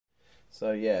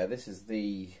So yeah, this is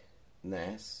the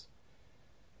NAS.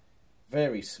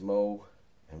 Very small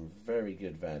and very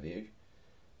good value.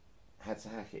 Had to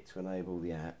hack it to enable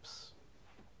the apps.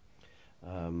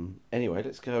 Anyway,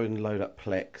 let's go and load up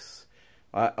Plex.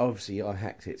 Obviously I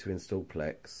hacked it to install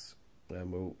Plex.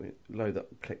 We'll load up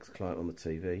the Plex client on the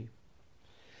TV.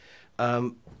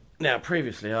 Now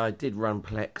previously I did run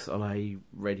Plex on a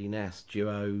Ready NAS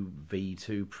Duo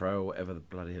V2 Pro, whatever the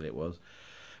bloody hell it was,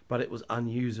 but it was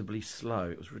unusably slow.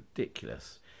 It was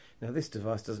ridiculous. Now this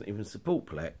device doesn't even support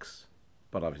Plex,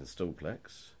 but I've installed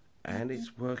Plex and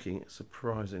it's working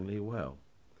surprisingly well.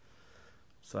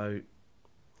 So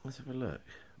let's have a look.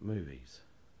 Movies.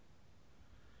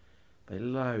 They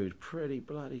load pretty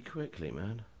bloody quickly,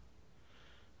 man.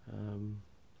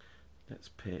 Let's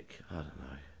pick, I don't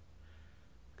know,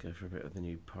 go for a bit of the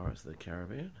new Pirates of the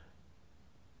Caribbean.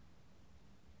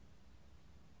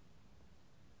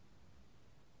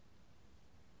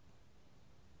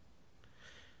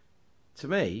 To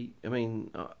me, I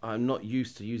mean, I'm not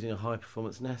used to using a high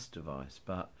performance NAS device,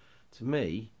 but to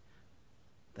me,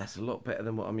 that's a lot better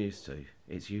than what I'm used to.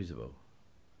 It's usable.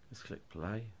 Let's click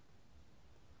play.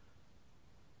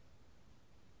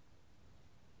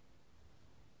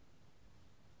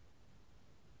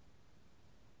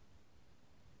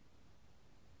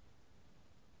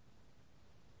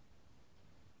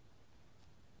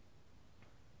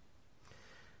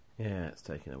 Yeah, it's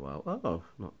taking a while. Oh,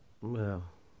 not well.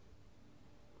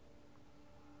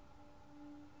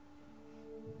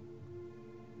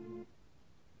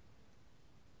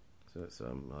 So it's I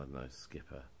don't know, skip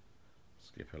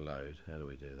a load. How do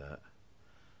we do that?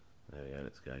 There we go.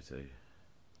 Let's go to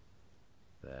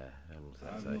there. And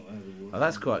what does that say? Oh,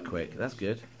 that's quite quick. That's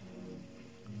good.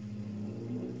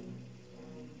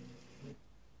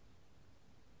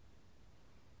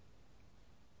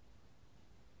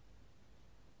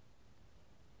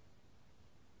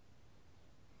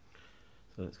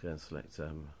 So let's go and select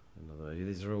another.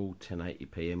 These are all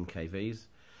 1080p MKVs.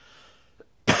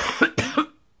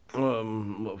 What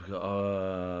have we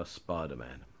got?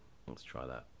 Spider-Man. Let's try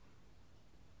that.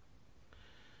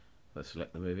 Let's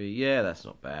select the movie. Yeah, that's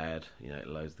not bad. You know, it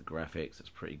loads the graphics. That's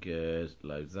pretty good.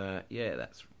 Loads that. Yeah,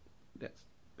 that's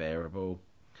bearable.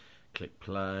 Click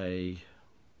play.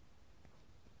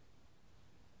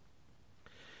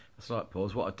 A slight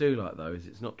pause. What I do like though is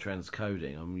it's not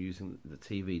transcoding. I'm using the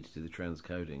TV to do the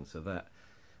transcoding, so that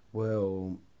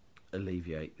will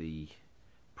alleviate the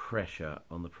pressure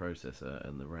on the processor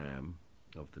and the RAM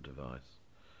of the device.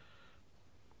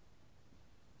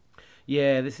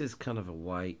 Yeah, this is kind of a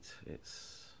wait.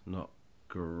 It's not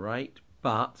great,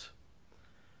 but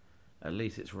at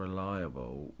least it's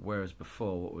reliable. Whereas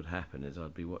before, what would happen is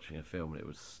I'd be watching a film and it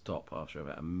would stop after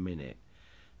about a minute,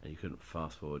 and you couldn't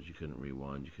fast forward, you couldn't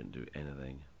rewind, you couldn't do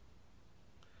anything.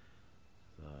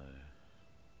 So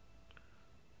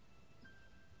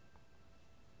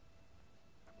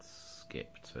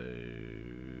skip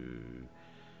to,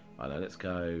 I don't know, let's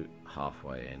go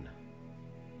halfway in.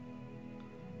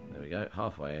 There we go,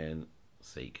 halfway in,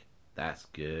 seek. That's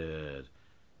good.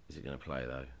 Is it going to play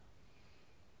though?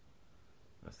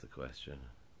 That's the question.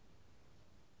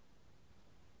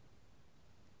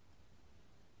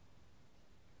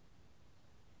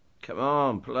 Come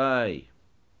on, play.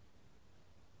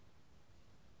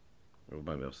 Or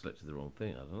maybe I've selected the wrong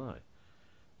thing, I don't know.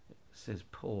 It says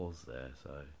pause there, so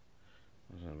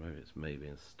I don't know, maybe it's me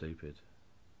being stupid.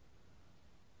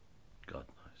 God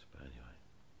knows, but anyway.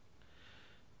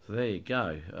 So there you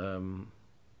go.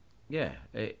 Yeah,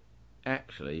 it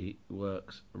actually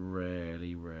works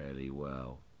really, really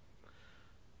well.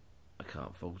 I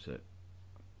can't fault it.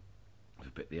 I've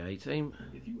a bit the A-team.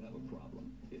 If you have a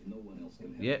problem, if no one else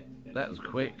can help, yep, that was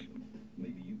quick.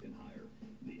 Maybe you can hire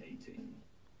the A-team.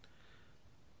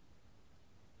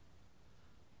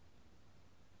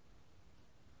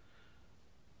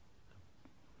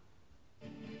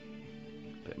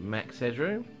 Bit of max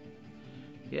headroom.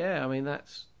 Yeah, I mean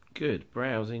that's good.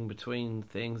 Browsing between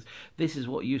things. This is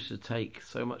what used to take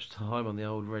so much time on the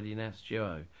old Ready NAS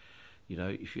Duo. You know,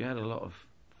 if you had a lot of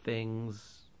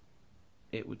things,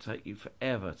 it would take you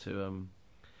forever to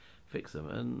fix them.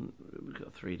 And we've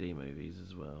got 3D movies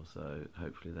as well, so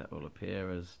hopefully that will appear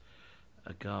as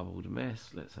a garbled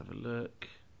mess. Let's have a look.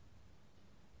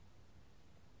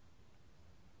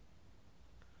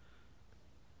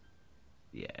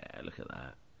 Yeah, look at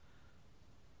that.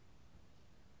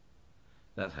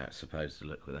 That's how it's supposed to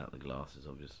look without the glasses,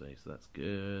 obviously, so that's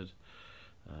good.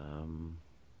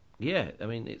 Yeah, I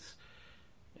mean,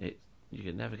 you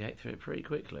can navigate through it pretty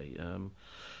quickly.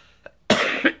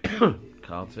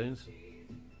 Cartoons.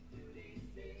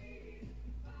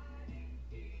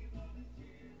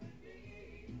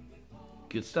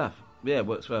 Good stuff. Yeah,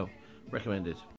 works well. Recommended.